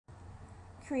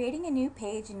Creating a new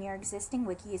page in your existing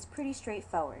wiki is pretty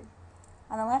straightforward.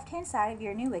 On the left-hand side of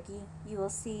your new wiki, you will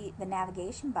see the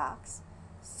navigation box,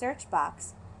 search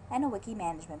box, and a wiki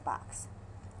management box.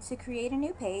 To create a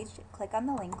new page, click on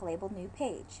the link labeled New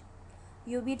Page.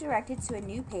 You will be directed to a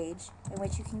new page in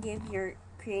which you can give your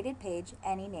created page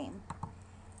any name.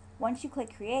 Once you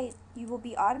click Create, you will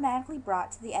be automatically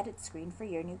brought to the edit screen for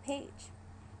your new page.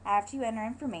 After you enter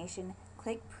information,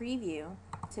 click Preview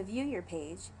to view your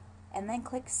page, and then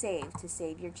click Save to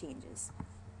save your changes.